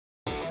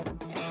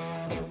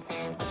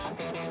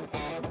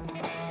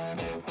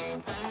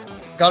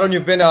Karun,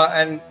 you've been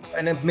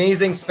an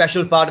amazing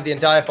special part of the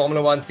entire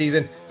Formula One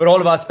season for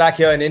all of us back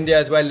here in India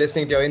as well,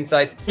 listening to your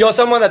insights. You're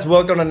someone that's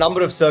worked on a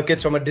number of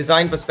circuits from a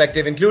design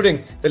perspective,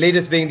 including the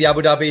latest being the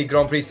Abu Dhabi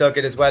Grand Prix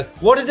circuit as well.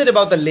 What is it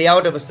about the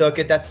layout of a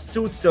circuit that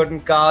suits certain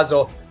cars,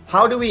 or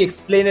how do we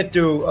explain it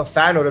to a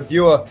fan or a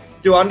viewer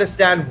to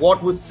understand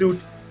what would suit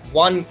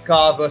one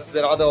car versus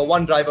another, or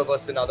one driver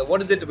versus another? What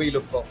is it that we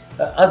look for?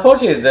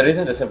 Unfortunately, there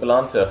isn't a simple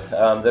answer.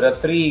 There are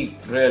three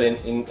real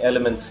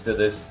elements to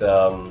this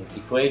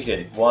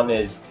equation. One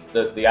is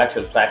the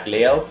actual track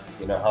layout,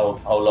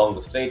 how long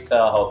the straights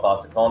are, how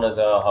fast the corners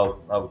are,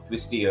 how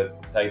twisty or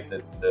tight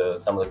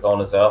some of the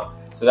corners are.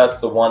 So that's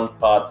the one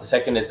part. The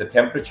second is the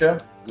temperature.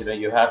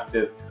 You have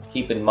to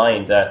keep in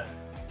mind that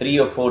 3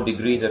 or 4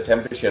 degrees of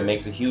temperature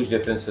makes a huge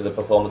difference to the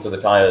performance of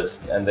the tires,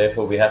 and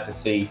therefore we have to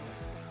see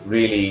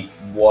really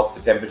what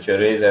the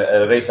temperature is.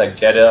 A race like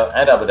Jeddah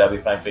and Abu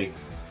Dhabi, frankly,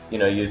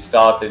 you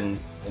start in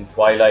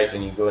twilight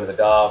and you go in the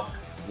dark,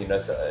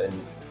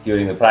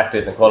 during the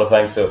practice and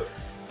qualifying. So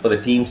for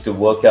the teams to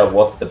work out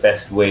what's the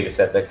best way to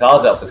set their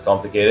cars up is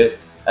complicated.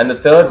 And the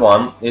third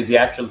one is the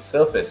actual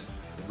surface.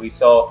 We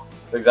saw,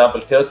 for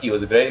example, Turkey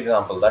was a great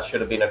example. That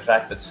should have been a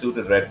track that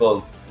suited Red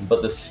Bull,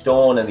 but the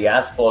stone and the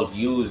asphalt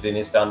used in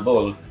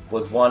Istanbul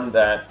was one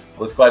that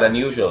was quite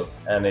unusual,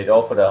 and it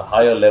offered a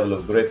higher level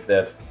of grip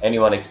than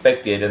anyone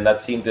expected, and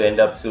that seemed to end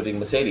up suiting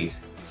Mercedes.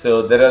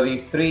 So there are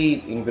these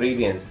three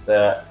ingredients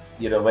that,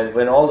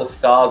 when all the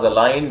stars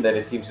align, then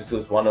it seems to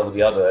suit one over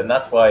the other. And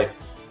that's why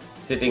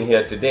sitting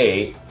here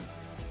today,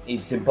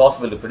 it's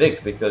impossible to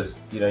predict, because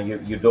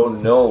you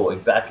don't know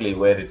exactly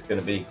where it's going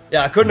to be.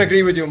 Yeah, I couldn't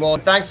agree with you more.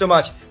 Thanks so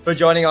much for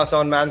joining us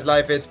on Man's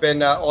Life. It's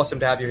been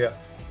awesome to have you here.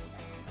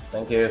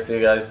 Thank you. See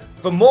you guys.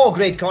 For more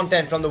great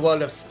content from the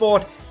world of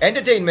sport,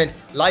 entertainment,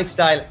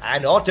 lifestyle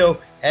and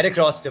auto, head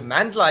across to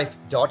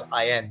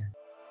manslife.in.